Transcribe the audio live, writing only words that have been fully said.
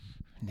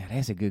Now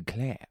that's a good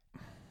clap.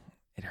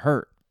 It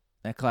hurt.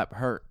 That clap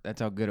hurt.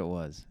 That's how good it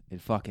was.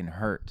 It fucking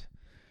hurt.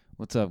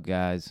 What's up,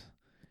 guys?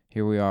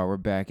 Here we are. We're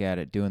back at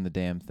it, doing the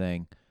damn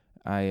thing.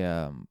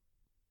 I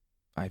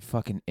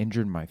fucking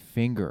injured my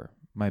finger.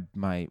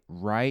 My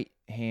right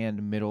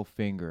hand middle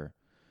finger.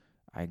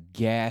 I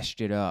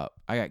gashed it up.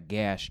 I got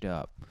gashed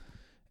up,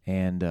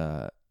 and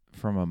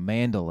from a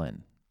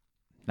mandolin,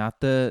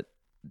 not the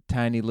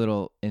tiny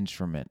little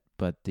instrument,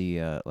 but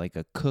the like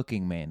a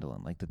cooking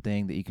mandolin, like the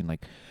thing that you can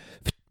like,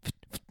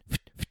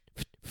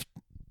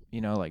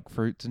 like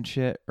fruits and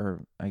shit,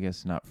 or I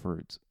guess not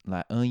fruits,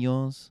 like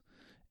onions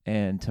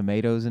and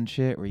tomatoes and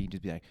shit, where you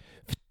just be like,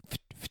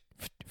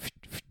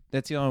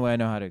 that's the only way I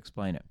know how to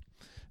explain it.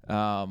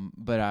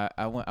 But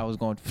I was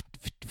going,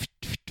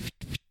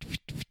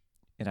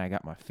 and I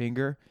got my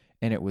finger,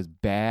 and it was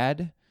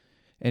bad.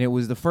 And it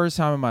was the first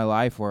time in my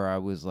life where I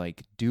was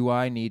like, do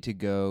I need to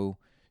go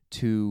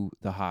to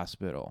the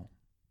hospital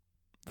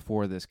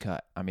for this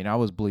cut? I mean, I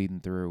was bleeding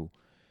through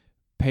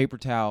paper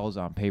towels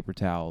on paper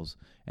towels,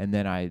 and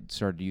then I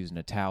started using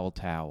a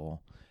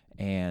towel,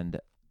 and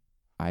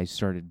I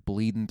started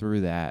bleeding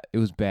through that. It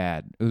was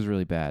bad. It was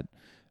really bad.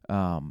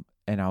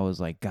 And I was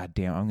like, God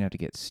damn, I'm going to have to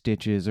get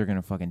stitches. They're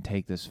going to fucking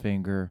take this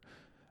finger.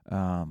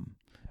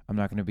 I'm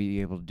not going to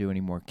be able to do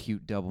any more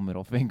cute double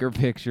middle finger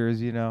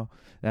pictures,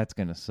 That's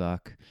going to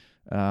suck.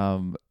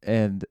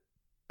 And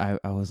I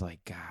was like,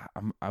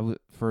 God, I was,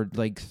 for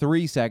like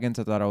 3 seconds,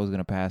 I thought I was going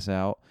to pass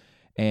out.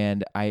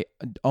 And I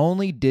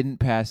only didn't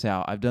pass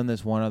out. I've done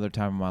this one other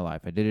time in my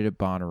life. I did it at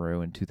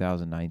Bonnaroo in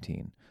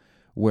 2019,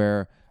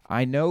 where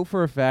I know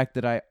for a fact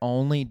that I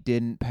only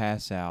didn't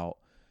pass out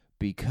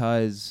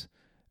because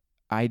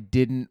I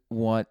didn't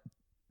want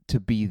to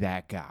be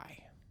that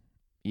guy.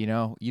 You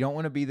don't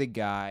want to be the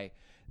guy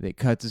that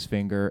cuts his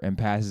finger and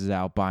passes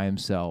out by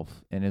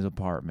himself in his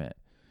apartment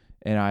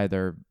and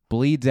either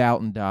bleeds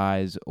out and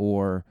dies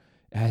or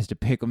has to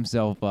pick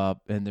himself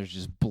up and there's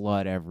just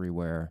blood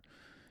everywhere.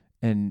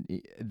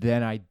 And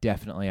then I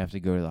definitely have to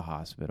go to the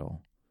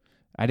hospital.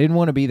 I didn't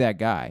want to be that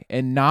guy.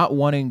 And not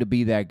wanting to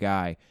be that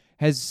guy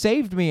has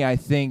saved me, I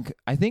think.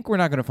 I think we're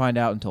not going to find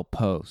out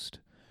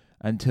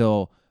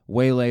until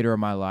way later in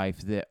my life,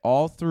 that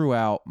all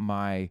throughout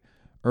my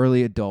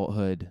early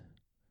adulthood,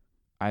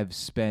 I've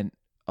spent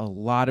a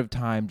lot of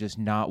time just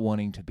not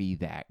wanting to be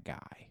that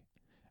guy.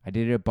 I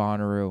did it at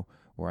Bonnaroo,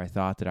 where I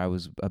thought that I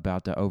was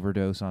about to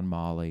overdose on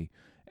Molly,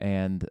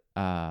 and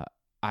I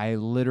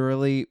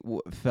literally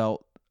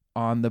felt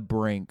on the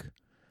brink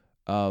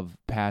of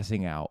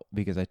passing out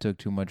because I took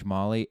too much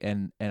Molly,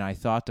 and I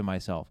thought to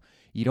myself,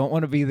 you don't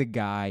want to be the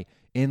guy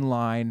in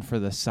line for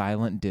the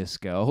silent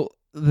disco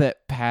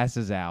that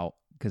passes out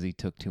because he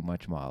took too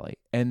much Molly.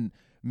 And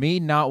me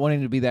not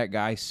wanting to be that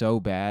guy so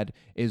bad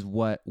is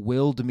what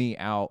willed me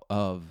out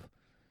of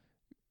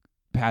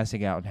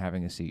passing out and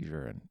having a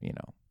seizure, and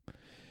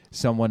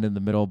someone in the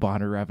middle of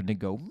Bonnaroo having to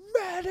go,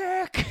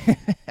 medic.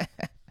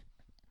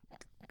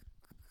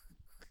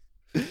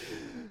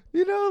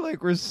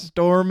 Like we're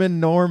storming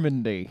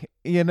Normandy,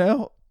 medic.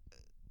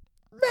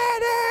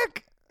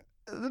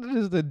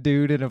 Just a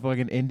dude in a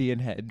fucking Indian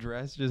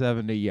headdress just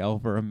having to yell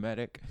for a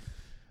medic.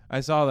 I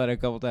saw that a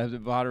couple times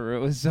at Bonnaroo. It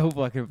was so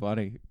fucking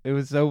funny. It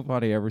was so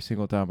funny every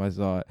single time I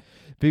saw it.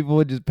 People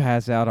would just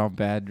pass out on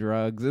bad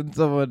drugs, and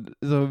someone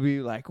would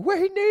be like, we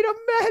need a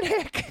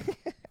medic.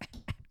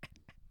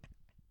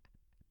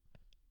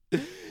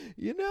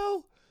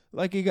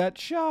 Like he got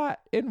shot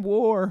in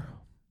war.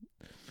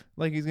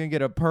 Like he's going to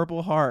get a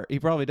Purple Heart. He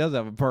probably does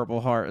have a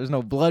Purple Heart. There's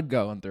no blood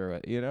going through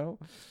it,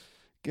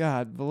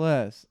 God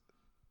bless.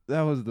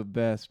 That was the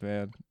best,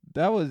 man.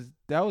 That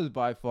was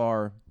by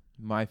far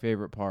my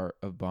favorite part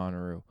of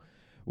Bonnaroo,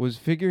 was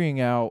figuring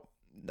out,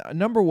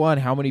 number one,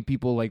 how many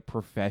people like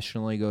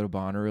professionally go to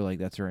Bonnaroo, like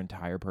that's their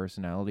entire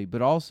personality,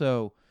 but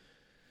also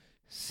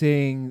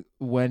seeing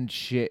when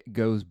shit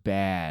goes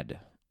bad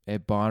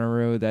at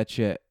Bonnaroo. That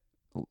shit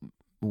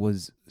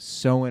was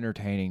so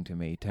entertaining to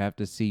me, to have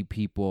to see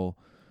people,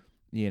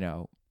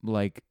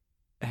 like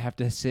have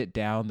to sit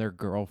down their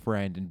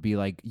girlfriend and be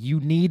like, you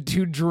need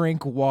to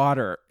drink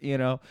water,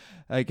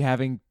 like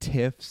having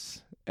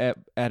tiffs at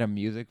a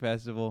music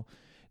festival,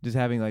 just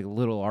having like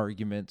little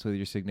arguments with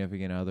your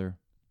significant other.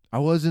 I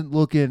wasn't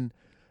looking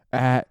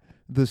at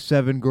the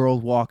 7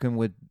 girls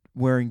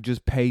wearing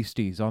just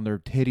pasties on their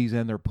titties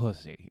and their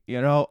pussy.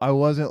 I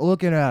wasn't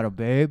looking at them,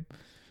 babe.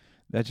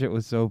 That shit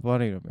was so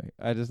funny to me.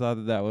 I just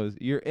thought that was,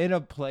 you're in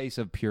a place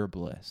of pure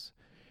bliss.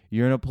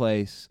 You're in a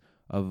place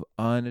of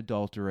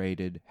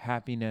unadulterated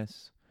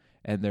happiness,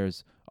 and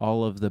there's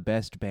all of the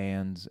best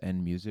bands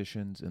and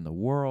musicians in the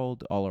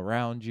world all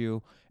around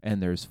you,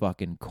 and there's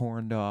fucking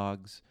corn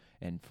dogs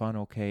and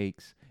funnel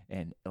cakes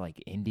and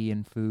like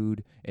Indian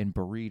food and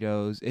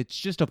burritos. It's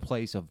just a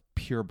place of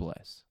pure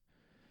bliss.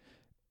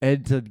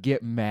 And to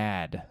get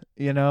mad,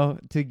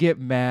 to get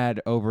mad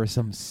over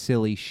some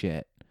silly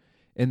shit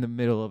in the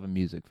middle of a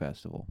music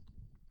festival.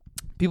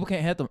 People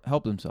can't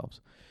help themselves.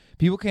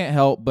 People can't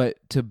help but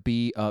to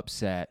be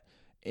upset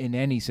in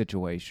any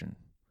situation.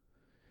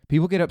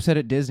 People get upset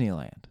at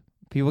Disneyland.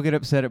 People get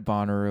upset at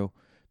Bonnaroo.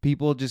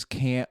 People just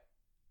can't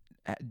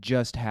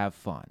just have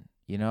fun,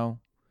 you know?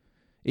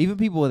 Even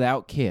people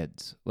without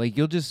kids. Like,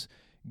 you'll just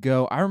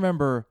go. I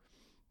remember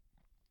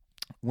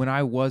when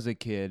I was a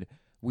kid,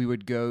 we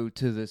would go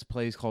to this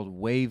place called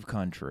Wave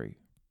Country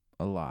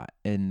a lot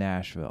in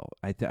Nashville.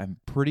 I'm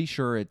pretty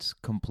sure it's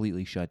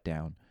completely shut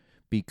down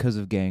because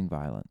of gang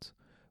violence.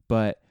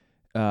 But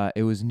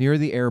it was near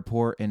the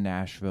airport in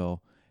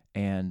Nashville,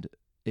 and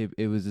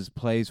it was this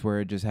place where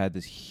it just had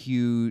this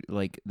huge,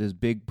 like, this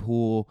big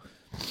pool.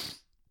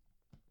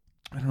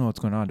 I don't know what's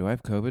going on. Do I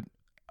have COVID?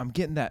 I'm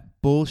getting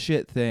that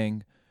bullshit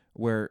thing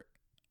where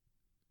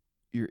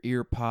your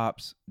ear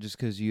pops just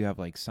because you have,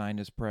 like,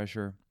 sinus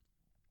pressure.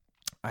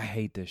 I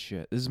hate this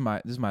shit. This is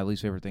my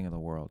least favorite thing in the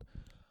world.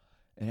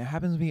 And it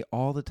happens to me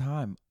all the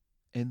time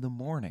in the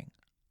morning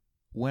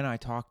when I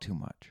talk too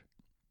much.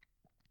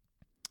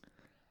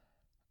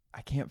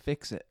 I can't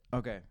fix it.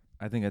 Okay,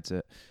 I think that's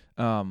it.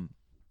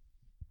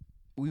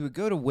 We would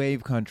go to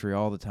Wave Country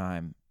all the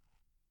time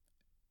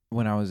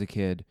when I was a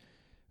kid.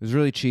 It was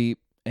really cheap,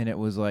 and it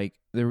was like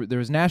there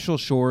was Nashville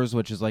Shores,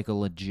 which is like a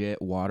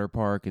legit water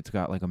park. It's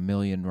got like 1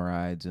 million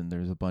rides, and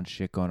there's a bunch of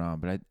shit going on.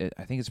 But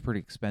I think it's pretty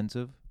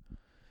expensive.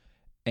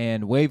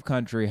 And Wave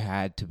Country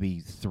had to be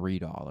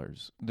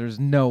 $3. There's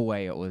no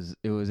way it was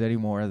any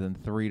more than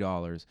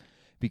 $3,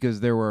 because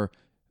there were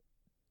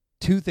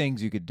two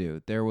things you could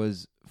do. There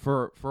was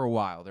for a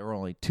while there were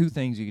only two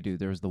things you could do.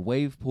 There was the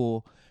wave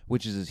pool,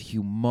 which is this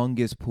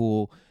humongous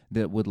pool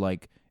that would,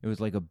 like, it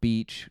was like a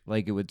beach.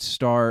 Like, it would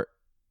start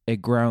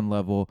at ground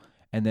level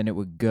and then it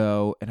would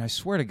go, and I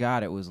swear to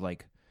God it was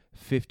like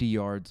 50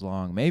 yards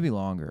long, maybe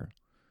longer.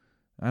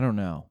 I don't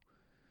know.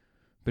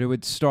 But it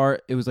would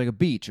start, it was like a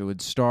beach. It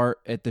would start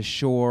at the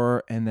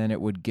shore, and then it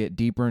would get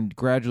deeper and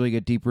gradually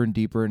get deeper and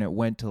deeper, and it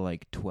went to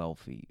like 12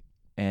 feet.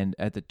 And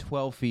at the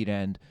 12 feet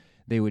end,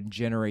 they would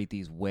generate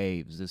these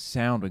waves. The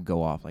sound would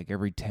go off like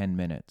every 10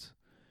 minutes.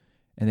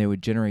 And they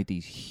would generate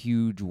these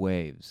huge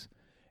waves.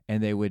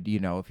 And they would,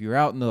 if you're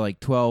out in the like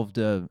 12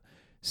 to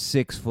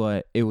 6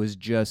 foot, it was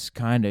just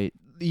kind of,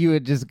 you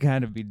would just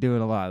kind of be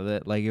doing a lot of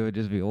that. Like, it would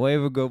just be a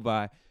wave would go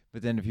by.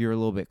 But then if you were a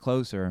little bit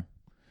closer,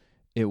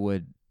 they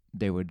would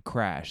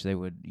crash. They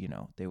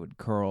would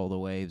curl the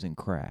waves and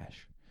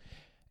crash.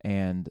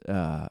 And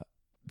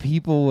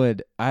people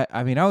would,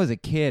 I mean, I was a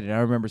kid, and I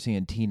remember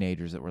seeing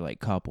teenagers that were like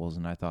couples,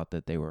 and I thought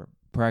that they were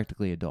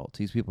practically adults.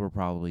 These people were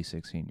probably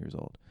 16 years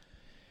old.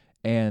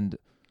 And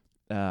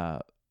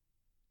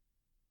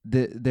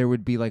there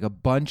would be like a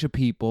bunch of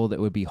people that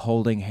would be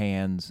holding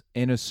hands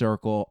in a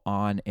circle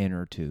on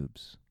inner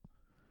tubes.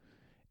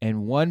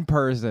 And one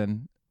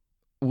person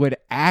would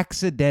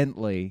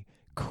accidentally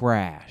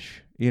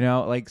crash.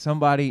 Like,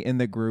 somebody in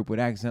the group would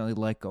accidentally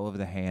let go of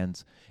the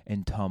hands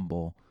and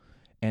tumble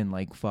and,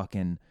 like,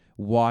 fucking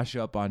wash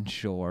up on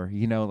shore,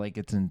 like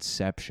it's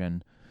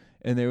Inception.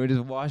 And they would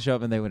just wash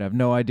up, and they would have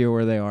no idea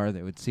where they are.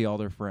 They would see all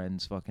their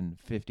friends fucking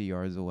 50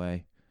 yards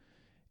away.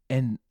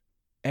 And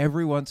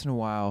every once in a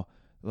while,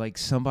 like,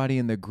 somebody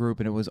in the group,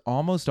 and it was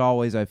almost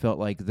always, I felt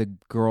like, the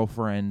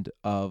girlfriend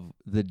of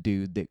the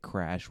dude that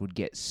crashed would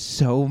get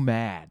so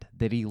mad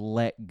that he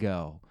let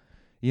go,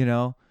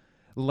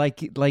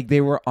 Like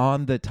they were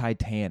on the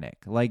Titanic.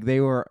 Like, they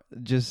were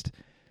just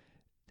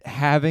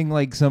having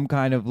like some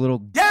kind of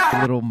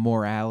little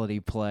morality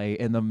play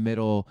in the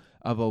middle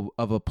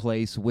of a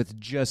place with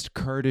just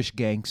Kurdish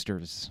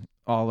gangsters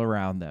all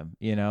around them,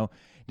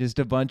 Just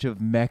a bunch of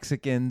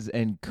Mexicans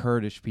and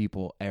Kurdish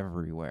people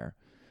everywhere.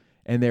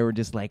 And they were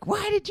just like,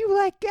 "Why did you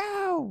let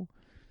go?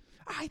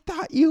 I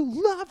thought you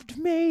loved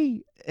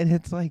me." And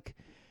it's like,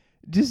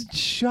 just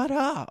shut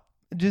up.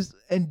 Just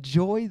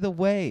enjoy the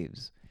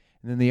waves.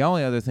 And then the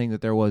only other thing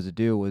that there was to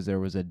do was there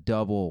was a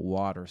double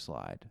water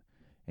slide,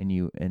 and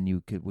you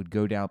would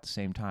go down at the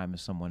same time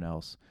as someone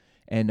else.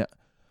 And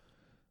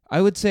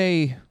I would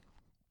say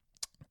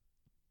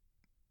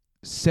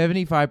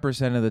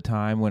 75% of the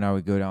time when I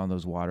would go down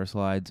those water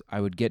slides,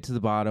 I would get to the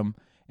bottom,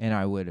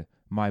 and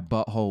my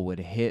butthole would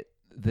hit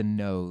the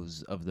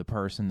nose of the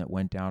person that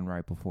went down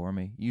right before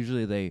me.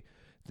 Usually the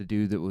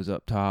dude that was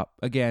up top,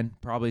 again,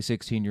 probably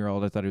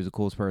 16-year-old. I thought he was the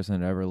coolest person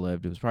that ever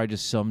lived. It was probably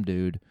just some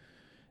dude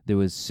that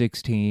was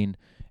 16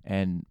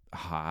 and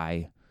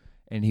high,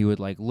 and he would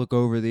like look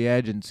over the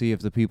edge and see if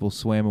the people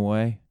swam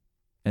away,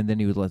 and then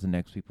he would let the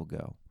next people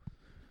go.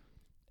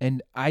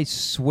 And I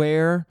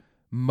swear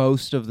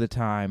most of the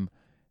time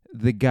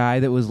the guy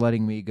that was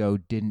letting me go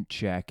didn't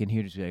check, and he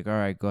would just be like, "All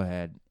right, go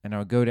ahead." And I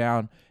would go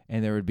down,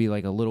 and there would be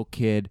like a little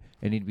kid,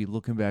 and he'd be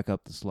looking back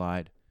up the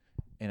slide,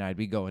 and I'd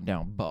be going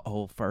down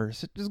butthole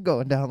first, just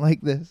going down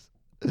like this.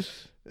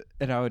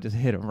 And I would just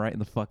hit him right in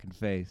the fucking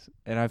face.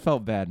 And I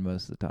felt bad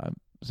most of the time.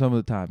 Some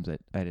of the times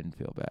I didn't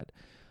feel bad.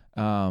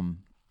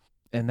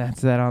 And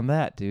that's that on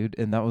that, dude.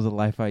 And that was the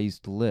life I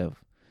used to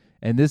live.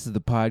 And this is the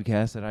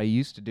podcast that I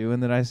used to do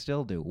and that I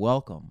still do.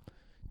 Welcome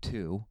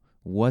to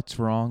What's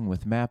Wrong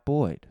with Matt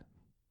Boyd.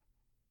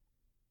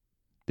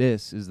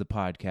 This is the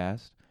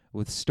podcast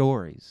with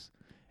stories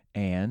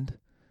and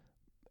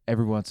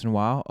every once in a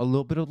while a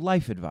little bit of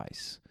life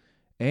advice.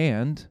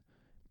 And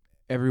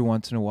every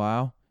once in a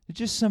while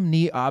just some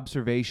neat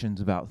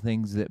observations about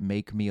things that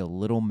make me a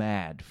little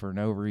mad for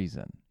no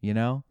reason, you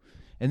know?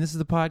 And this is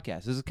the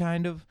podcast. This is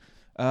kind of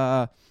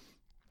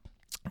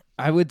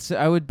I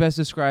would best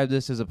describe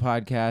this as a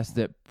podcast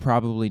that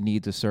probably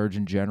needs a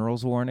Surgeon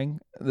General's warning.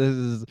 This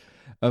is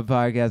a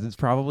podcast that's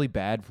probably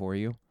bad for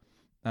you.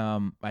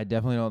 I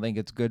definitely don't think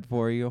it's good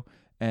for you,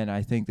 and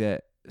I think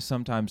that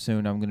sometime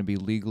soon I'm going to be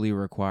legally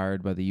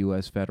required by the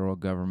U.S. federal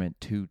government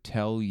to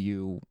tell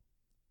you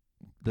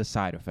the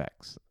side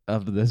effects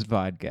of this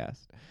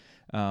podcast.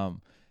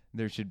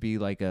 There should be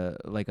like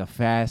a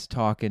fast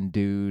talking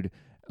dude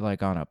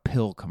like on a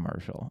pill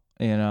commercial,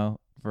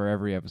 for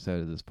every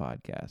episode of this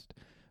podcast.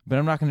 But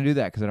I'm not going to do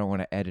that because I don't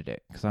want to edit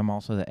it, because I'm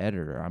also the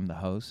editor. I'm the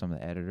host. I'm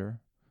the editor.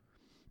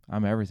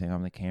 I'm everything.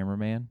 I'm the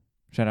cameraman.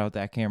 Shout out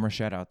that camera.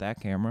 Shout out that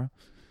camera.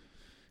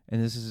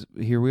 And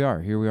here we are,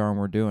 and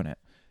we're doing it.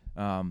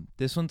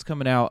 This one's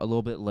coming out a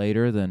little bit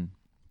later than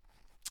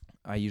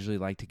I usually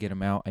like to get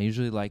them out. I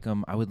usually like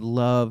them. I would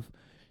love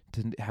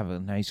to have a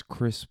nice,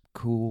 crisp,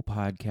 cool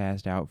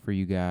podcast out for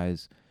you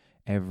guys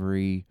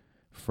every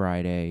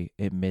Friday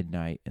at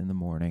midnight in the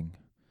morning.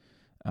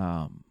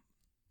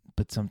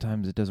 But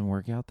sometimes it doesn't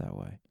work out that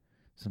way.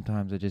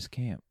 Sometimes I just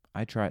can't.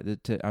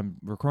 I'm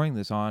recording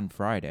this on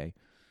Friday.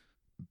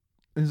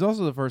 It's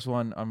also the first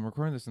one. I'm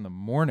recording this in the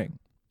morning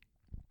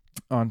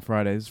on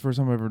Friday. This is the first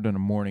time I've ever done a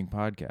morning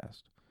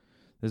podcast.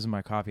 This is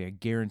my coffee. I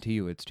guarantee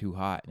you it's too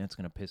hot and it's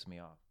going to piss me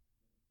off.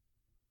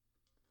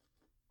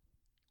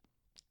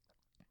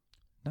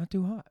 Not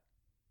too hot.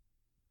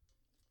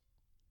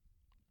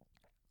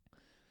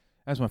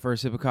 That's my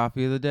first sip of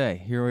coffee of the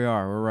day. Here we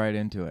are. We're right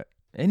into it.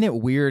 Isn't it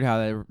weird how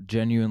that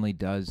genuinely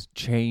does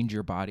change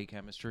your body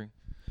chemistry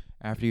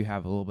after you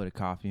have a little bit of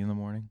coffee in the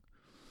morning?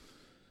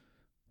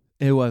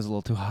 It was a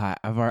little too hot.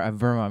 I've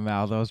burned my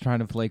mouth. I was trying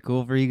to play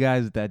cool for you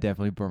guys. That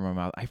definitely burned my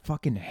mouth. I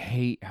fucking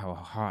hate how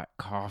hot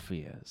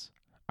coffee is.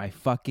 I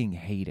fucking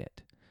hate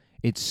it.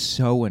 It's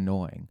so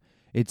annoying.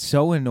 It's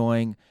so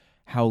annoying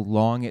how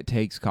long it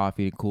takes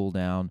coffee to cool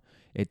down.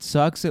 It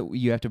sucks that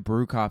you have to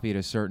brew coffee at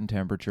a certain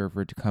temperature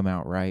for it to come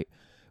out right,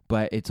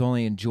 but it's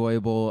only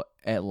enjoyable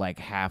at like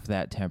half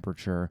that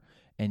temperature,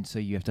 and so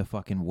you have to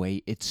fucking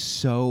wait. It's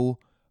so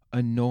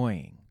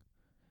annoying.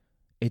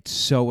 It's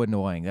so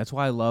annoying. That's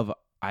why I love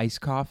iced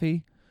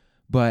coffee,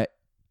 but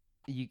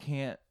you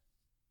can't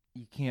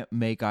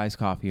make iced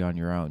coffee on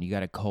your own. You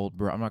got a cold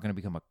brew. I'm not going to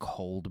become a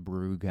cold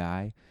brew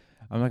guy.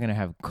 I'm not going to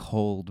have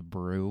cold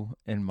brew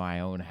in my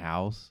own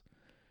house.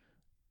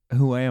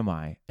 Who am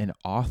I? An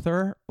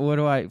author? Who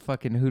do I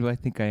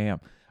think I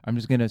am? I'm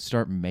just going to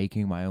start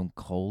making my own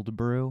cold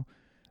brew.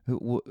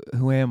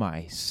 Who am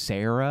I?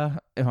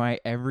 Sarah? Am I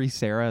every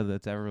Sarah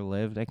that's ever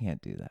lived? I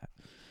can't do that.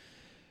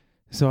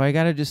 So I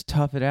got to just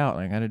tough it out.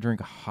 I got to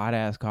drink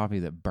hot-ass coffee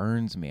that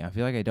burns me. I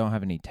feel like I don't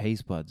have any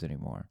taste buds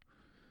anymore.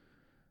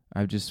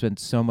 I've just spent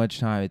so much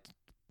time. It's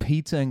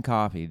pizza and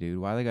coffee, dude.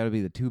 Why they got to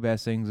be the two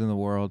best things in the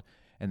world,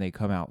 and they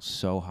come out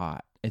so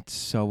hot? It's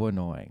so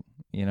annoying,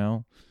 I don't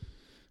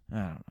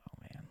know,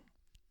 man.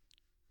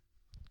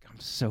 I'm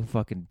so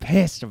fucking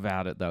pissed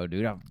about it, though,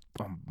 dude. I'm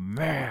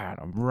mad.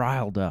 I'm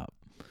riled up.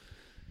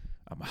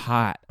 I'm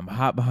hot. I'm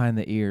hot behind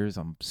the ears.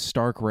 I'm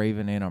stark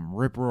raving in. I'm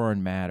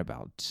rip-roaring mad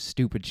about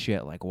stupid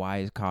shit like, why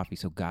is coffee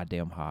so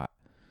goddamn hot?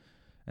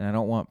 And I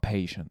don't want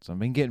patience. I've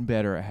been getting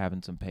better at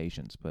having some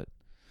patience, but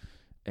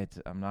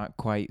I'm not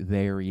quite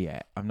there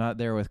yet. I'm not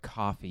there with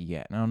coffee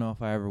yet, and I don't know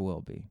if I ever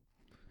will be.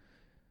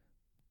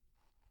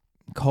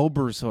 Cold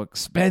brew is so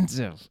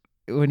expensive.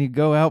 When you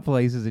go out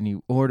places and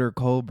you order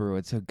cold brew,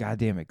 it's so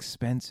goddamn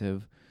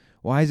expensive.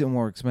 Why is it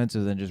more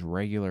expensive than just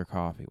regular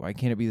coffee? Why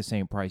can't it be the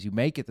same price? You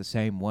make it the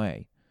same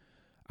way.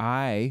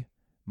 My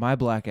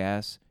black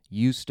ass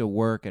used to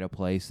work at a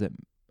place that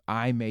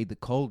I made the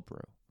cold brew.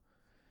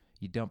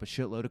 You dump a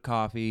shitload of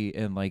coffee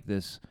in like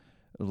this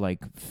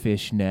like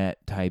fishnet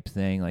type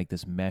thing, like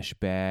this mesh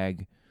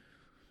bag,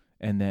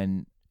 and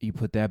then you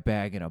put that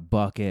bag in a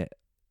bucket,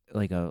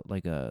 like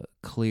a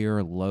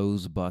clear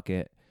Lowe's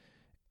bucket,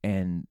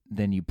 and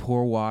then you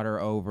pour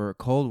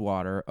cold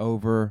water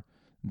over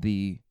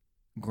the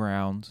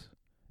grounds,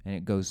 and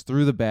it goes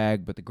through the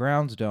bag, but the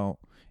grounds don't,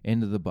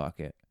 into the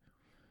bucket.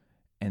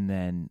 And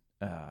then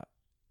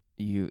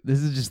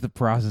this is just the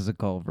process of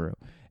cold brew.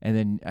 And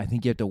then I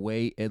think you have to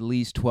wait at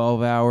least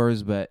 12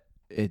 hours, but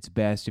it's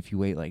best if you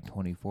wait like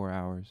 24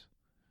 hours.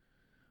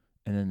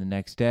 And then the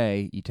next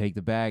day, you take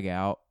the bag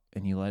out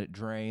and you let it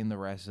drain the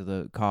rest of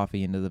the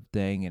coffee into the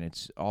thing, and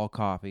it's all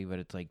coffee, but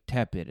it's like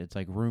tepid. It's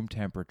like room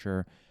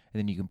temperature, and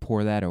then you can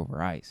pour that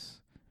over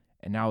ice.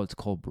 And now it's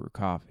cold brew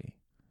coffee.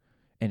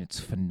 And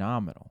it's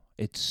phenomenal.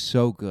 It's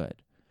so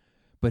good.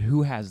 But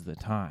who has the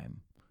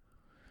time?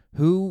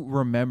 Who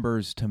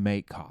remembers to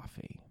make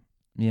coffee?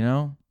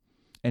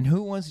 And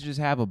who wants to just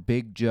have a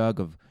big jug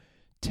of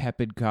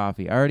tepid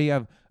coffee? I already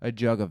have a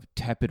jug of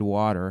tepid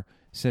water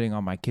sitting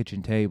on my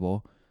kitchen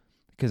table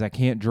because I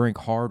can't drink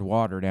hard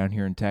water down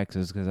here in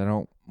Texas because I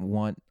don't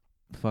want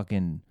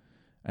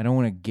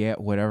to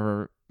get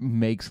whatever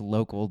makes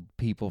local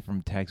people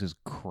from Texas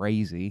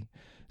crazy.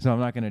 So I'm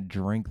not going to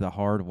drink the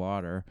hard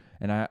water.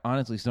 And I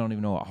honestly still don't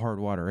even know what hard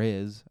water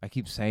is. I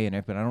keep saying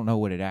it, but I don't know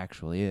what it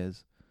actually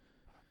is.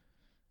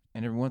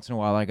 And every once in a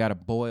while, I got to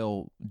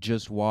boil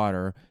just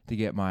water to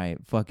get my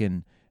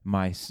fucking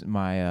my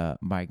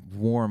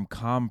warm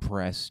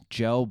compress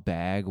gel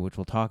bag, which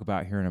we'll talk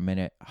about here in a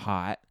minute,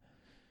 hot,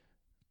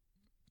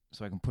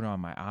 so I can put it on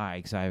my eye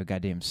because I have a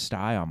goddamn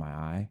sty on my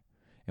eye.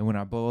 And when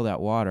I boil that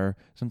water,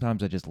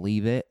 sometimes I just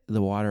leave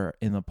the water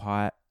in the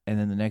pot, and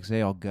then the next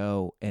day I'll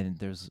go and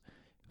there's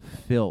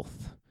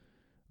filth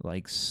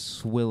like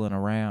swilling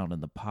around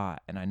in the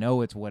pot, and I know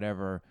it's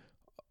whatever.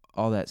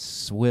 All that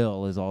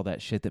swill is all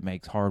that shit that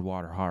makes hard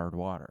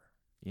water,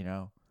 you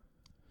know?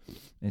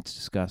 It's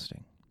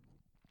disgusting.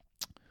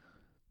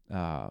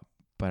 But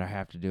I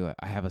have to do it.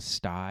 I have a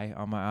sty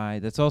on my eye.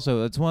 That's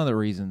one of the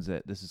reasons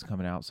that this is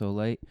coming out so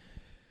late,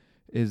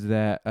 is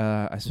that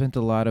I spent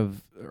a lot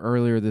of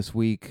earlier this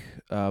week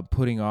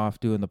putting off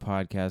doing the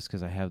podcast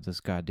because I have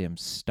this goddamn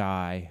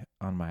sty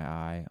on my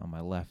eye, on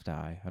my left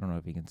eye. I don't know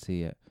if you can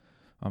see it.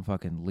 I'm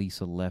fucking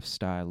Lisa Left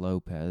Sty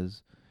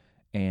Lopez.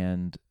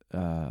 And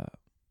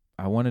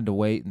I wanted to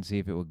wait and see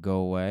if it would go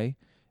away.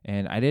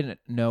 And I didn't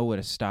know what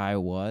a sty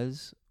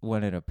was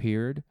when it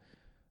appeared.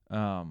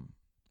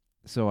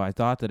 So I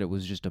thought that it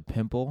was just a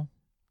pimple.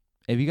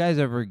 If you guys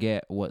ever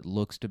get what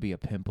looks to be a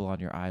pimple on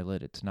your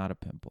eyelid, it's not a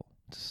pimple.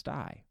 It's a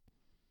sty.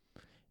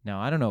 Now,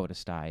 I don't know what a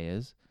sty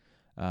is.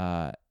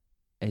 I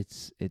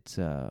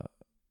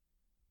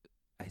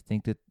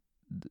think that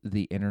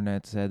the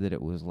internet said that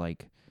it was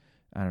like,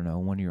 I don't know,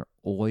 one of your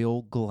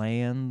oil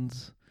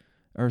glands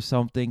or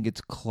something gets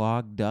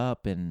clogged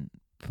up and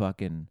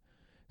fucking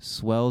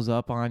swells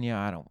up on you.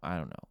 I don't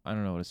know. I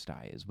don't know what a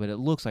sty is, but it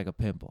looks like a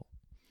pimple.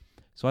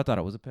 So I thought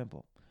it was a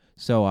pimple.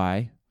 So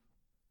I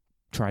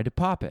tried to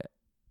pop it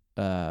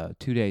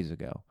 2 days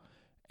ago.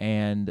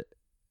 And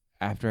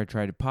after I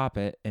tried to pop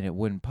it and it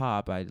wouldn't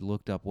pop, I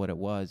looked up what it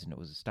was, and it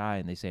was a sty,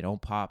 and they say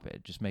don't pop it.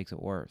 It just makes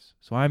it worse.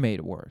 So I made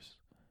it worse.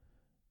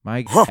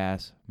 My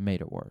ass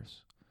made it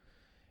worse.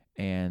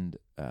 And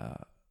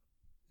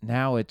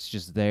now it's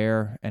just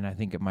there, and I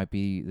think it might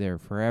be there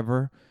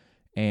forever.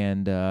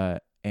 And I'm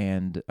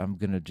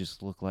going to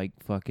just look like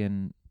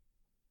fucking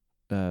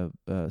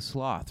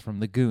Sloth from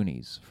the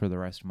Goonies for the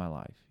rest of my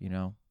life, you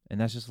know? And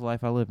that's just the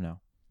life I live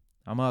now.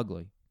 I'm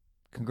ugly.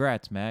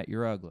 Congrats, Matt.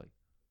 You're ugly.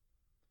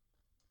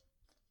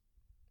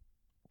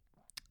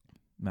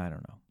 I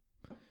don't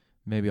know.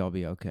 Maybe I'll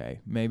be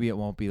okay. Maybe it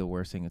won't be the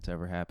worst thing that's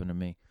ever happened to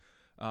me.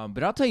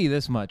 But I'll tell you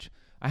this much.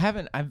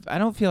 I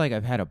don't feel like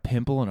I've had a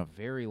pimple in a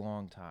very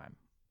long time.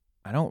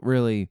 I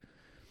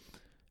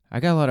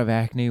got a lot of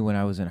acne when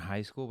I was in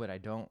high school, but I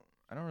don't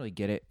really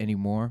get it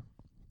anymore.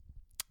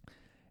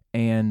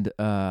 And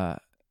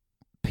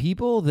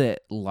people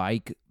that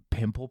like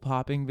pimple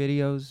popping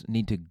videos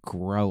need to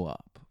grow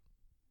up.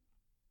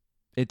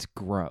 It's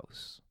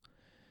gross.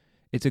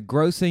 It's a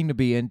gross thing to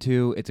be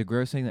into. It's a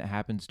gross thing that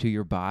happens to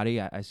your body.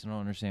 I still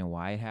don't understand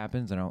why it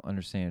happens. I don't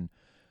understand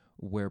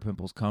where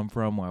pimples come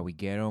from, why we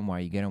get them, why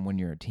you get them when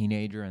you're a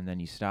teenager and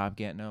then you stop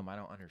getting them. I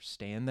don't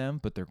understand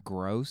them, but they're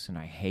gross, and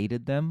I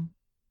hated them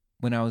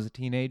when I was a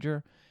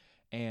teenager.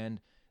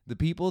 And the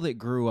people that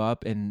grew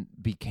up and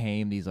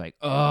became these like,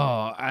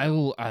 oh, I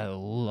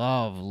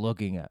love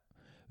looking at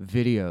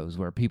videos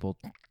where people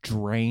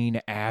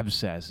drain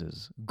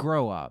abscesses.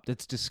 Grow up.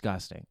 That's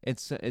disgusting.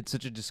 It's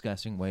such a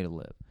disgusting way to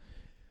live.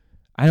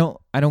 I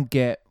don't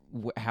get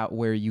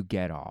where you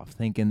get off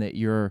thinking that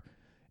you're,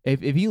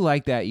 if you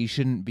like that, you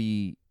shouldn't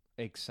be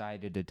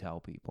excited to tell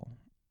people.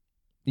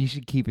 You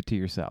should keep it to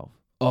yourself.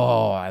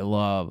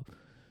 Oh,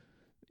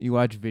 you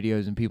watch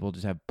videos and people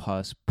just have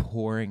pus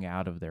pouring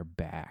out of their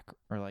back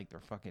or like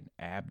their fucking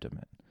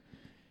abdomen.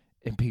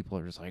 And people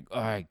are just like, oh,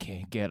 I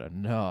can't get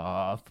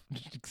enough.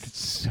 It's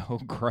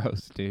so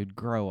gross, dude.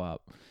 Grow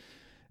up.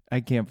 I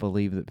can't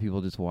believe that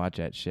people just watch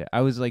that shit. I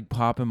was like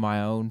popping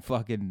my own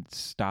fucking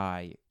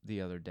sty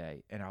the other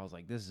day, and I was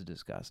like, this is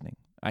disgusting.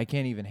 I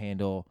can't even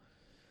handle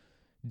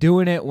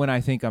doing it when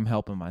I think I'm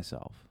helping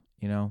myself,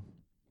 you know?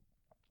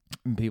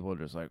 And people are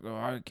just like, oh,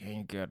 I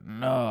can't get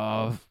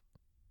enough.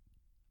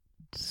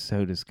 It's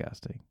so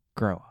disgusting.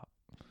 Grow up.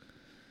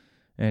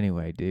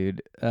 Anyway,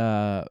 dude,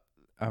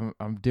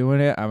 I'm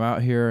doing it. I'm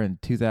out here in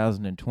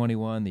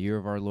 2021, the year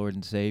of our Lord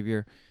and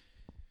Savior,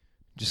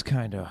 just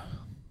kind of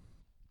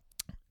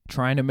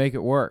trying to make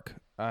it work.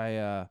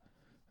 I'm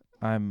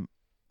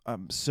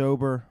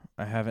sober.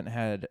 I haven't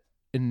had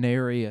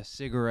nary a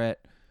cigarette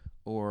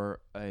or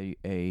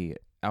a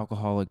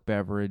alcoholic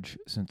beverage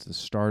since the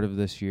start of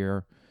this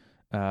year.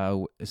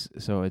 So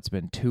it's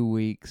been 2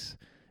 weeks,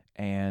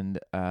 and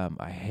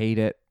I hate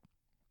it.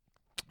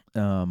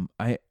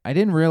 I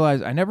didn't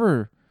realize I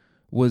never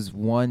was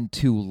one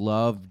to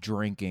love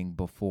drinking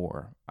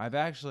before. I've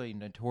actually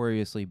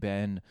notoriously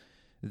been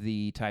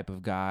the type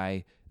of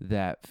guy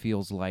that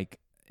feels like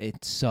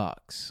it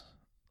sucks.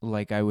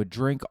 Like I would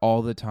drink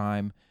all the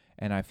time,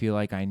 and I feel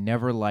like I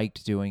never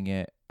liked doing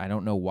it. I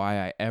don't know why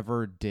I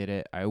ever did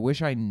it. I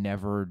wish I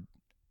never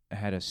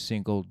had a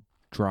single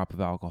drop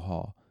of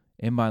alcohol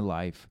in my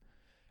life.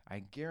 I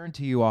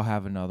guarantee you I'll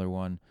have another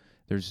one.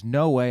 There's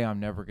no way I'm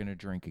never going to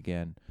drink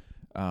again.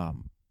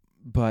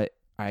 But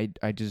I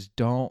just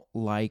don't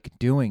like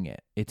doing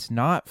it. It's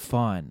not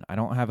fun. I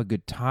don't have a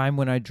good time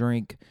when I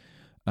drink.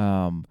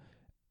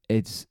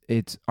 It's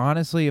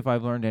honestly, if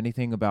I've learned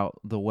anything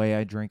about the way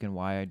I drink and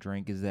why I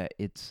drink, is that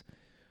it's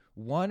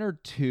 1 or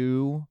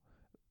 2,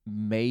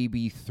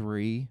 maybe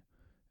 3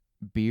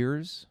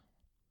 beers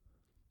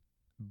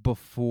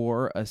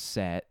before a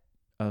set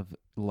of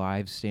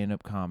live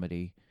stand-up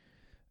comedy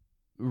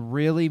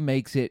really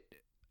makes it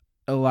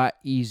a lot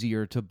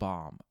easier to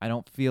bomb. I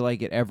don't feel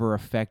like it ever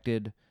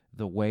affected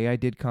the way I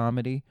did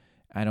comedy.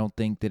 I don't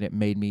think that it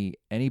made me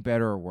any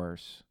better or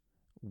worse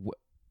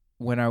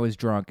when I was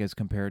drunk as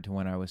compared to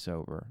when I was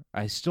sober.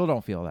 I still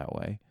don't feel that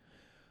way,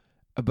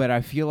 but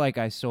I feel like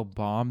I still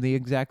bomb the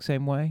exact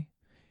same way.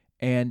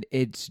 And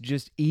it's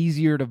just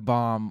easier to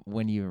bomb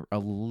when you're a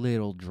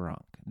little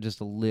drunk, just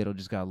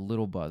got a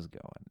little buzz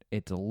going.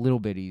 It's a little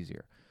bit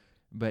easier.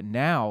 But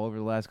now, over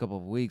the last couple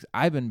of weeks,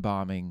 I've been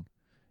bombing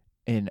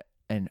in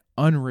an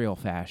unreal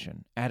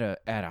fashion at a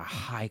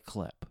high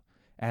clip.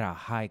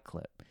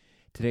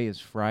 Today is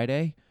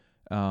Friday.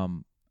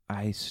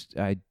 I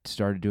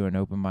started doing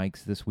open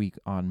mics this week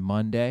on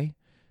Monday,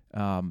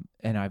 and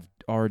I've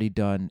already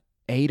done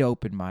 8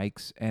 open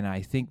mics, and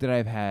I think that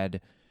I've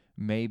had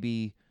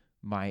maybe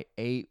my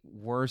 8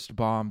 worst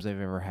bombs I've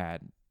ever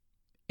had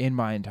in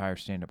my entire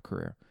stand-up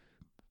career.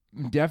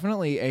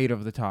 Definitely 8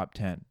 of the top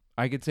 10.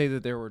 I could say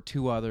that there were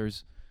 2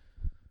 others,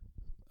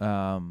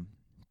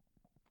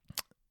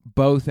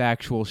 both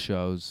actual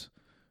shows.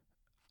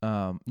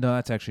 No,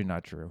 that's actually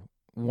not true.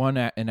 One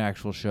an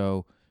actual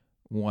show,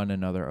 one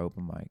another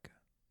open mic.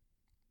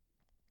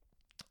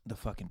 The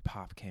fucking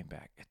pop came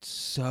back. It's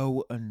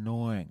so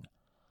annoying.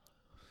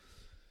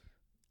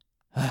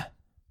 It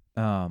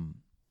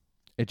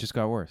just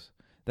got worse.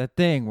 That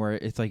thing where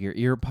it's like your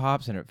ear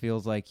pops and it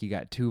feels like you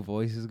got 2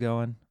 voices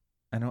going.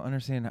 I don't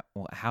understand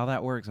how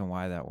that works and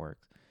why that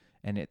works.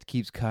 And it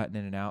keeps cutting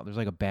in and out. There's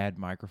like a bad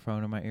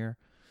microphone in my ear.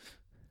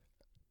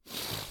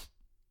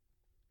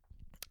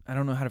 I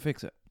don't know how to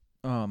fix it.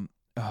 Oh,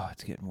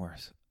 it's getting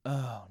worse.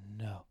 Oh,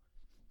 no.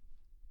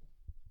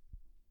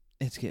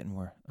 It's getting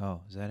worse.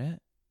 Oh, is that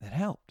it? That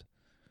helped.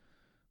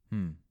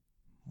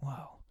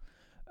 Wow.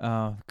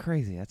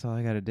 Crazy. That's all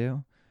I got to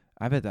do.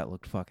 I bet that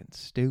looked fucking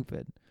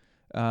stupid.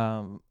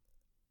 But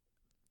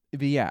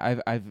yeah,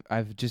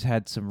 I've just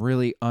had some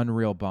really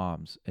unreal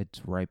bombs.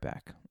 It's right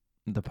back.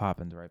 The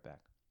poppin's right back.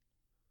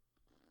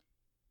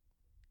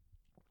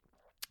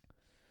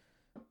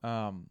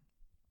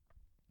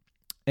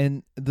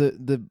 And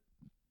the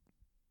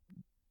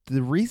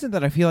reason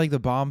that I feel like the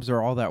bombs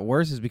are all that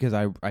worse is because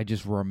I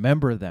just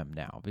remember them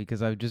now,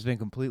 because I've just been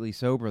completely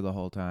sober the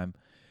whole time,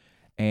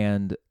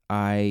 and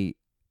I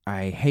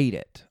hate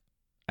it.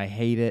 I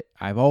hate it.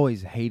 I've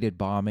always hated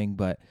bombing,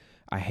 but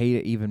I hate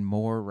it even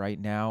more right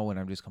now when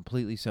I'm just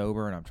completely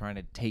sober and I'm trying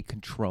to take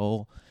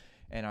control,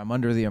 and I'm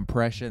under the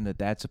impression that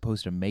that's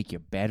supposed to make you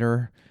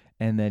better,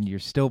 and then you're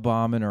still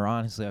bombing, or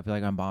honestly, I feel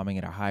like I'm bombing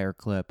at a higher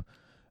clip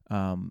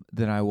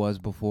than I was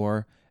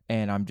before,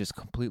 and I'm just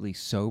completely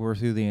sober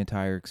through the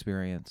entire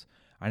experience.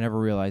 I never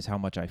realized how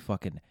much I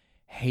fucking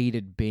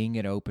hated being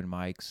at open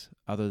mics,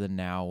 other than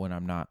now when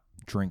I'm not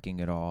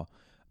drinking at all.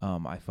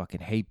 I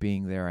fucking hate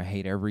being there. I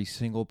hate every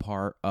single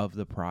part of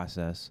the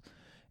process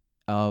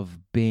of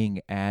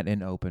being at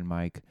an open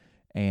mic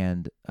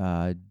and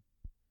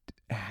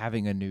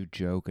having a new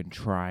joke and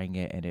trying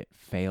it and it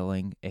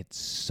failing. It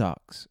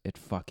sucks. It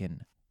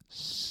fucking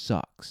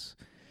sucks.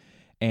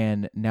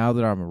 And now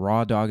that I'm a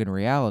raw dog in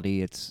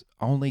reality, it's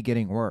only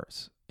getting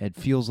worse. It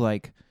feels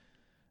like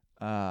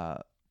you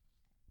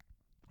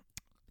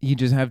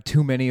just have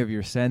too many of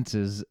your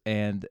senses,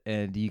 and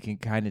you can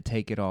kind of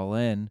take it all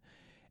in.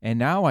 And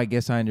now I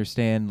guess I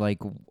understand like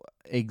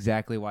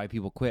exactly why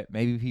people quit.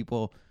 Maybe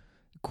people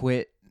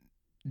quit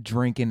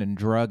drinking and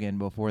drugging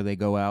before they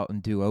go out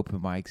and do open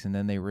mics, and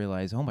then they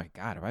realize, oh my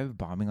God, have I been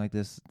bombing like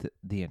this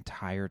the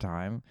entire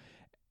time?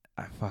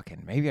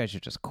 Maybe I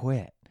should just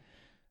quit.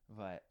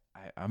 But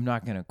I'm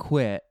not gonna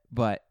quit.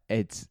 But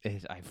it's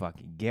I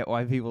fucking get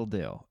why people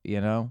do.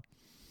 You know,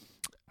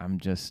 I'm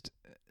just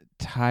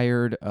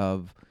tired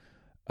of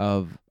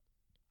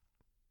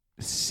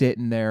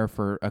sitting there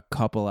for a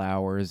couple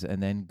hours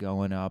and then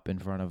going up in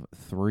front of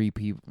 3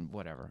 people.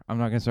 Whatever. I'm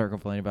not gonna start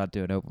complaining about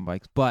doing open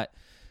mics, but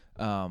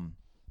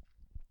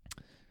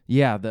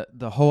yeah,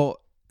 the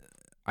whole,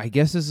 I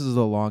guess this is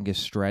the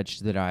longest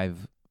stretch that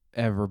I've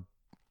ever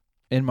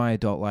in my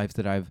adult life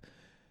that I've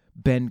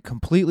been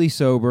completely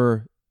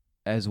sober,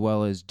 as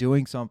well as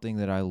doing something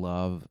that I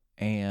love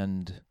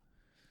and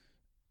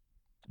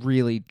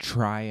really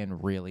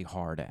trying really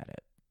hard at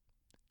it.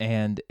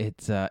 And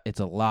it's a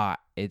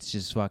lot. It's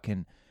just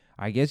fucking,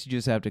 I guess you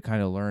just have to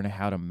kind of learn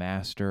how to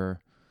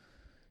master,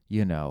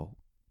 you know,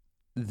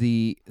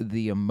 the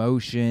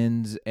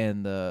emotions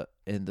and the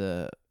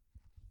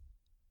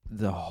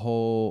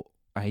whole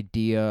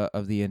idea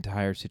of the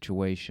entire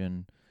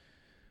situation.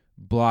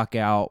 Block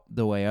out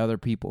the way other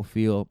people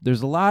feel.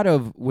 There's a lot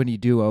of, when you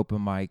do open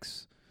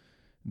mics,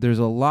 there's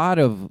a lot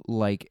of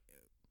like,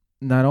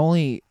 not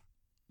only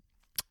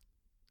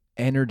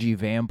energy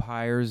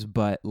vampires,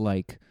 but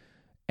like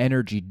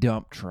energy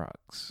dump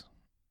trucks.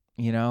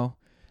 You know,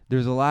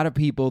 there's a lot of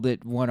people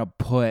that want to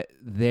put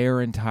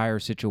their entire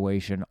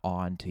situation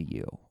onto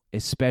you,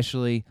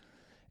 especially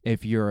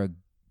if you're a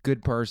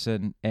good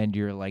person and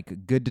you're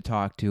like good to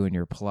talk to and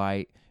you're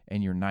polite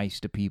and you're nice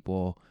to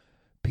people.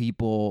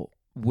 People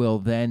will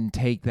then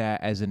take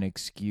that as an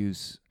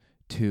excuse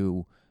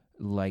to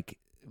like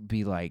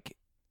be like,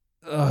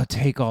 "Ugh,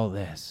 take all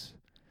this,"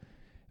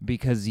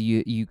 because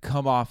you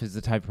come off as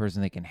the type of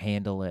person that can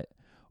handle it.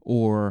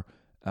 Or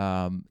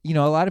you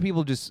know, a lot of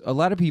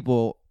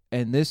people,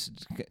 and this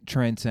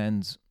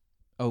transcends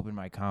open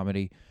mic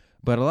comedy,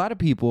 but a lot of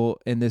people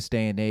in this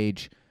day and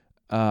age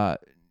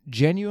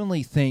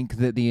genuinely think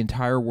that the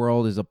entire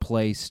world is a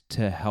place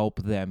to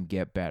help them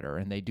get better,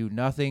 and they do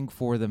nothing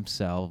for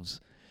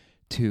themselves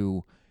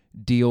to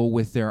deal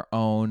with their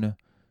own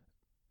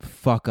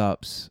fuck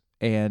ups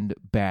and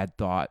bad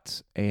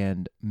thoughts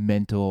and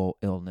mental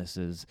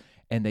illnesses,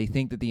 and they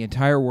think that the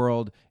entire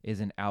world is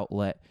an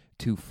outlet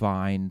to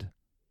find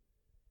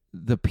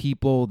the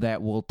people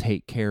that will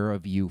take care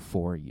of you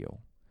for you.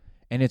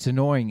 And it's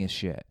annoying as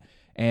shit.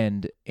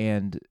 And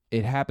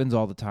it happens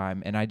all the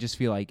time, and I just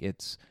feel like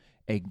it's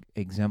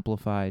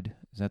exemplified.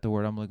 Is that the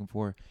word I'm looking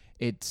for?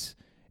 It's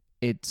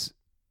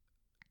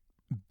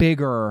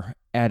bigger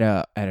at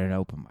an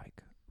open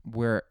mic,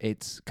 where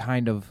it's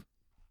kind of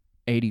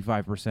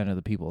 85% of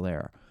the people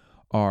there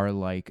are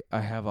like,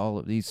 I have all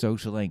of these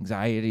social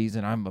anxieties,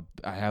 and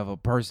I have a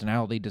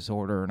personality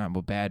disorder, and I'm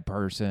a bad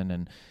person,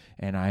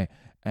 and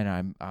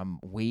I'm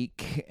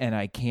weak, and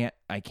I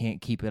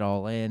can't keep it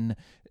all in,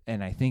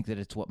 and I think that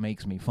it's what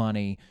makes me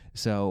funny,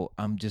 so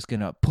I'm just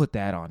gonna put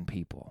that on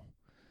people.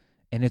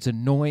 And it's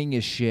annoying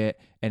as shit,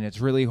 and it's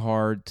really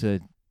hard to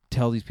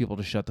tell these people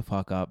to shut the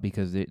fuck up,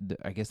 because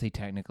I guess they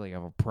technically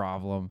have a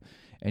problem,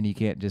 and you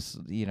can't just,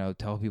 you know,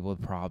 tell people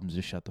with problems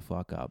to shut the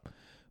fuck up.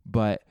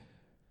 But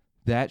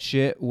that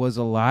shit was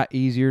a lot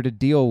easier to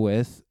deal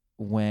with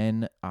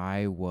when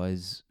I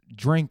was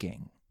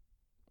drinking.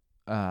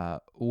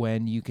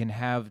 When you can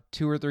have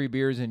 2 or 3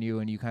 beers in you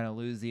and you kind of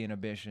lose the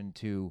inhibition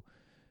to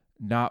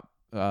not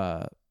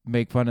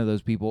make fun of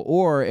those people.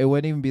 Or it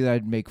wouldn't even be that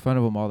I'd make fun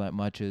of them all that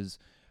much, as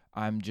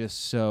I'm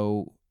just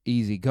so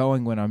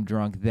easygoing when I'm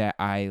drunk that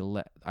I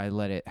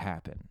let it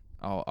happen.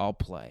 I'll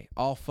play.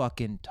 I'll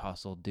fucking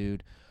tussle,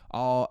 dude.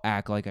 I'll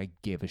act like I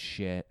give a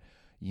shit,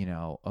 you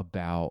know,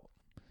 about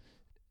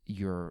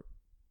your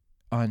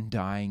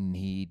undying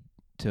need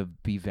to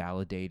be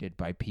validated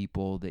by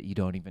people that you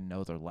don't even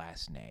know their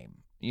last name.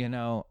 You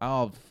know,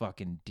 I'll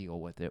fucking deal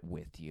with it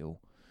with you.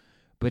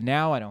 But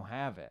now I don't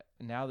have it.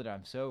 Now that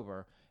I'm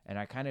sober, and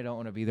I kind of don't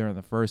want to be there in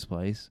the first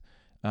place,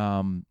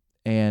 and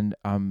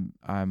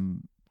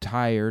I'm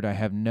tired. I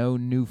have no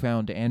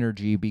newfound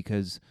energy,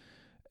 because,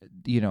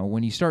 you know,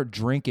 when you start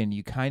drinking,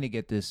 you kind of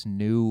get this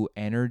new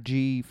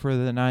energy for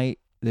the night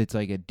that's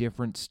like a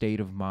different state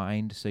of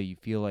mind. So you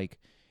feel like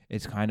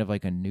it's kind of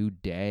like a new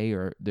day,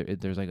 or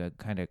there's like a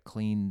kind of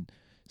clean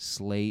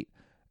slate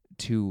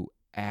to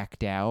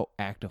act out,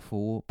 act a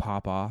fool,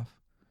 pop off.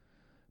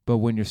 But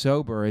when you're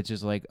sober, it's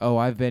just like, oh,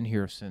 I've been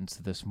here since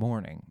this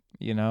morning,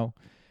 you know?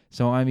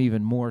 So I'm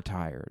even more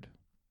tired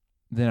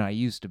than I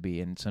used to be.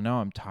 And so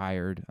now I'm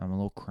tired. I'm a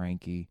little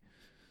cranky.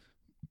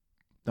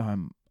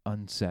 I'm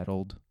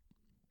unsettled.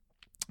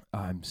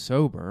 I'm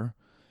sober,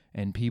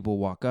 and people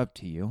walk up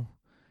to you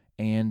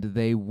and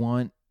they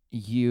want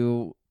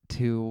you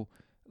to,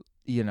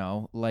 you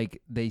know,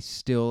 like, they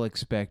still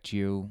expect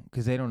you,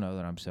 because they don't know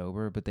that I'm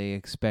sober, but they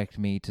expect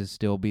me to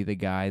still be the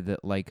guy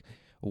that, like,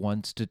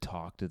 wants to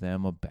talk to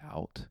them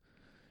about,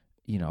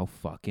 you know,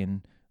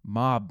 fucking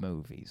mob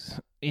movies,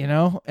 you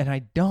know? And I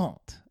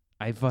don't.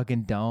 I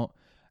fucking don't.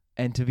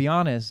 And to be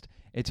honest,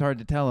 it's hard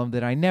to tell them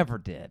that I never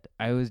did.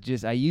 I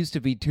used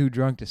to be too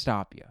drunk to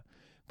stop you.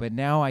 But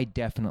now I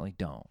definitely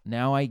don't.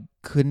 Now I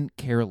couldn't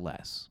care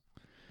less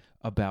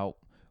about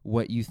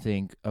what you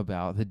think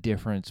about the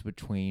difference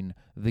between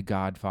The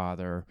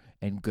Godfather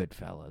and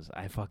Goodfellas.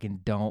 I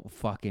fucking don't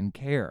fucking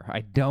care.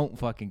 I don't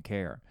fucking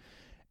care.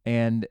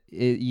 And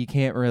you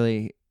can't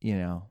really, you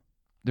know,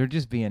 they're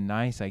just being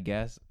nice, I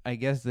guess. I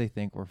guess they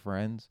think we're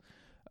friends.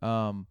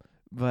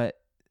 But,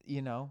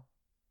 you know,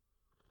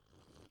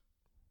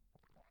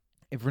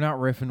 if we're not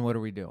riffing, what are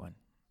we doing?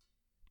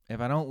 If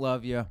I don't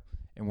love you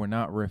and we're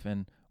not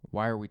riffing,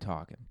 why are we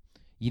talking?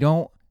 You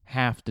don't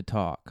have to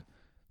talk.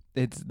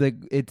 It's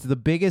the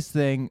biggest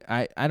thing.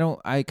 I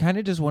kind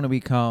of just want to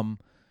become,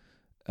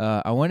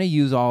 I want to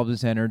use all of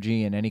this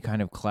energy and any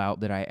kind of clout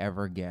that I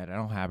ever get. I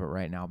don't have it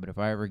right now, but if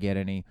I ever get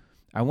any,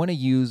 I want to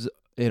use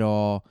it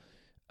all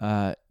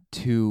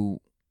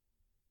to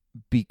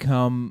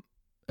become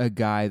a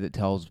guy that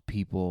tells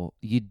people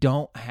you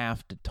don't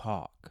have to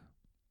talk.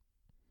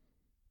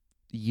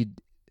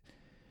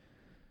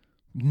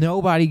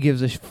 Nobody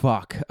gives a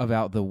fuck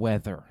about the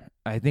weather.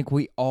 I think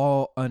we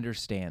all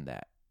understand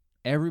that.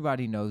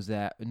 Everybody knows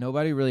that.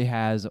 Nobody really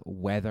has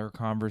weather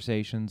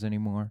conversations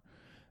anymore,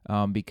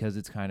 because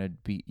it's kind of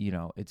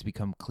it's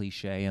become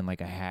cliche and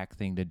like a hack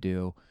thing to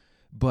do.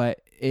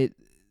 But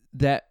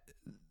that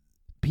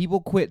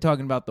people quit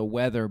talking about the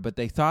weather, but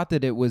they thought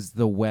that it was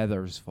the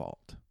weather's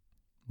fault,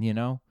 you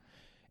know?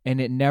 And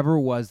it never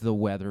was the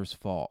weather's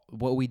fault.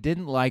 What we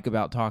didn't like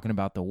about talking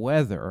about the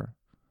weather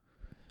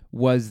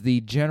was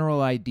the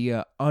general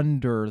idea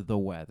under the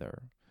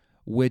weather,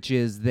 which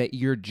is that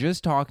you're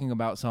just talking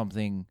about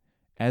something,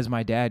 as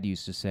my dad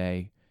used to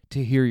say,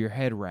 to hear your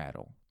head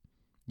rattle.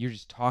 You're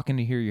just talking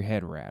to hear your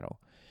head rattle.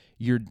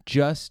 You're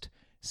just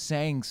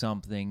saying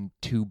something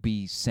to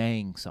be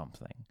saying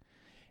something.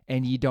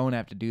 And you don't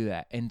have to do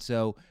that. And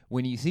so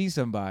when you see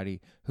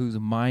somebody who's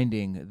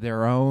minding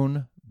their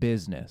own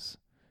business,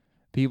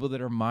 people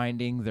that are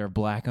minding their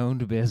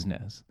black-owned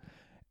business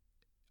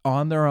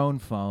on their own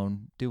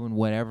phone, doing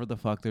whatever the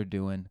fuck they're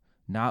doing,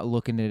 not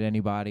looking at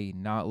anybody,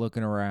 not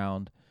looking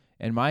around.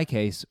 In my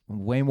case,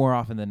 way more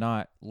often than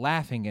not,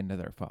 laughing into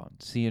their phone,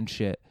 seeing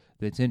shit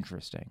that's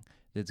interesting,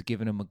 that's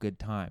giving them a good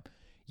time.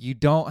 You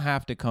don't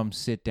have to come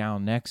sit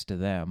down next to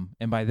them.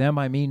 And by them,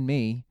 I mean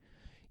me.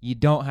 You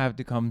don't have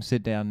to come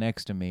sit down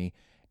next to me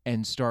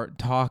and start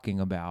talking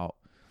about,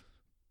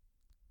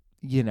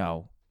 you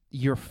know,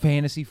 your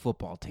fantasy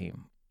football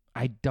team.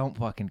 I don't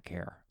fucking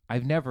care.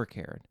 I've never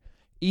cared.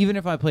 Even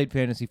if I played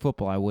fantasy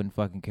football, I wouldn't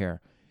fucking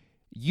care.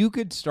 You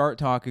could start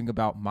talking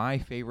about my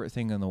favorite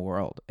thing in the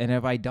world. And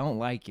if I don't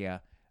like you,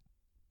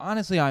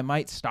 honestly, I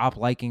might stop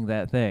liking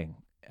that thing.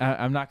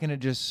 I'm not going to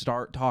just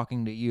start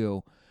talking to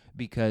you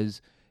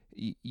because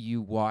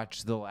you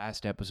watched the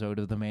last episode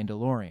of The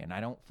Mandalorian.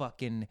 I don't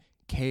fucking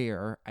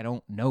care. I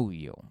don't know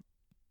you.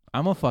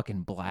 I'm a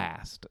fucking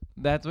blast.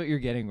 That's what you're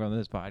getting from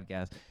this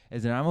podcast,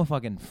 is that I'm a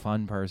fucking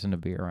fun person to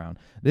be around.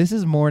 This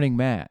is Morning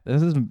Matt.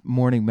 This is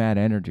Morning Matt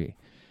energy.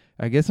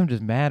 I guess I'm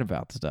just mad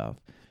about stuff.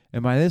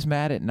 Am I this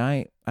mad at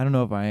night? I don't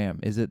know if I am.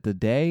 Is it the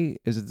day?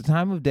 Is it the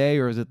time of day,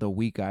 or is it the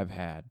week I've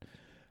had?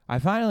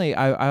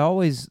 I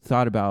always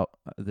thought about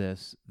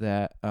this,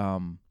 that,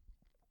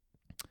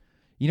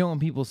 you know, when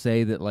people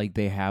say that, like,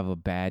 they have a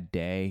bad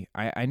day,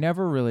 I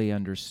never really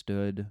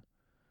understood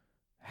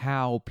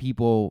how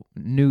people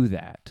knew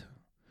that.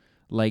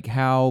 Like,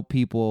 how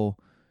people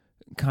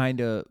kind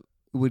of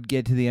would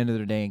get to the end of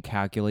their day and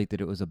calculate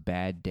that it was a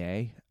bad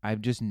day.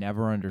 I've just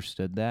never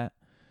understood that.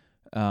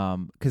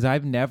 Because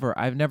I've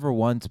never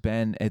once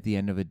been at the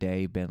end of a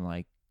day been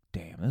like,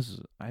 damn,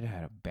 I'd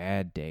had a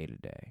bad day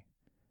today.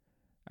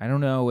 I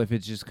don't know if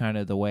it's just kind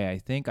of the way I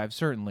think.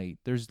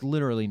 There's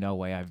literally no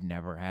way I've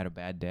never had a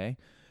bad day,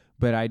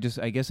 but I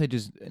guess I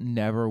just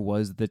never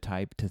was the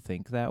type to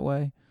think that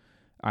way.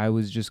 I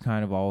was just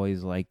kind of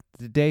always like,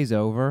 the day's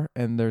over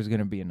and there's going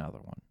to be another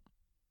one.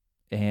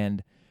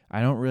 And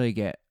I don't really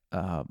get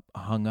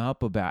hung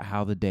up about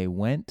how the day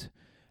went.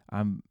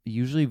 I'm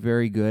usually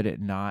very good at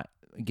not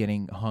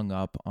getting hung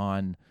up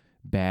on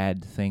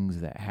bad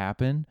things that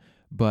happen.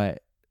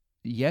 But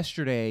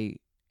yesterday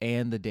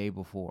and the day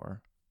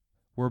before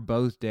were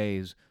both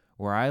days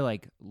where I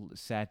like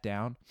sat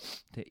down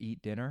to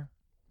eat dinner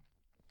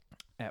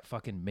at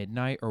fucking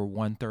midnight or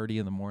 1:30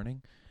 in the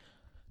morning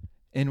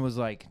and was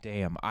like,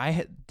 damn,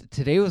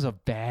 today was a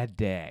bad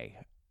day.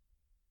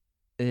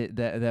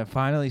 That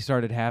finally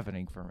started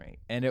happening for me,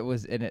 and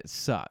it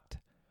sucked.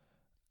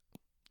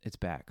 It's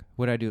back.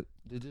 What'd I do?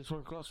 Did this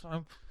work last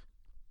time?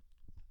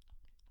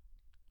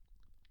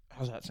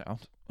 How's that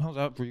sound? How's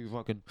that for you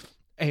fucking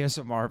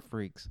ASMR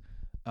freaks?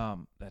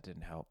 That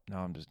didn't help.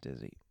 Now I'm just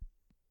dizzy.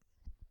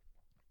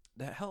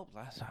 That helped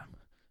last time.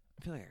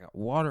 I feel like I got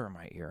water in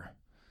my ear.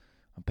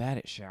 I'm bad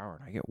at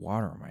showering. I get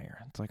water in my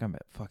ear. It's like I'm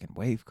at fucking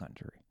wave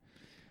country.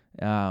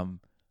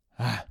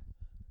 It's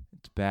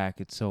back.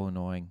 It's so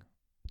annoying.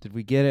 Did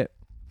we get it?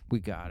 We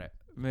got it.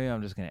 Maybe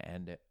I'm just going to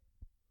end it.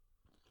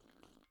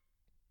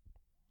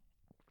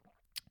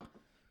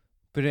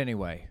 But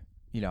anyway,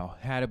 you know,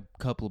 had a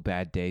couple of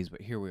bad days,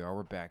 but here we are.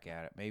 We're back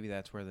at it. Maybe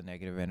that's where the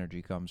negative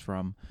energy comes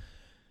from.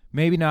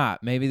 Maybe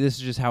not. Maybe this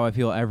is just how I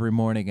feel every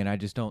morning and I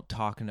just don't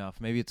talk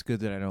enough. Maybe it's good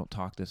that I don't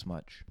talk this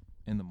much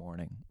in the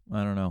morning.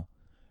 I don't know.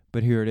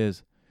 But here it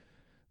is.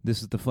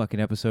 This is the fucking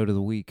episode of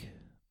the week.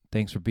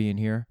 Thanks for being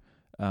here.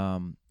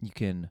 You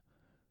can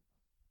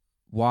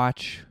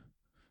watch.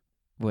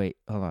 Wait,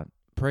 hold on.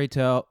 Pray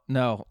Tell.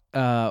 No.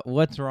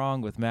 What's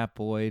Wrong with Matt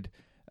Boyd?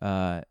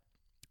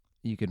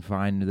 You can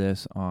find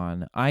this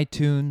on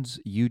iTunes,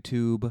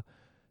 YouTube,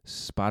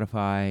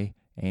 Spotify,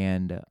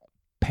 and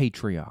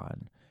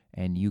Patreon.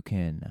 And you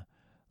can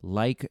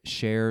like,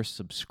 share,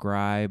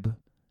 subscribe,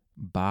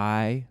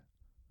 buy.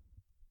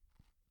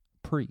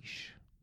 Preach.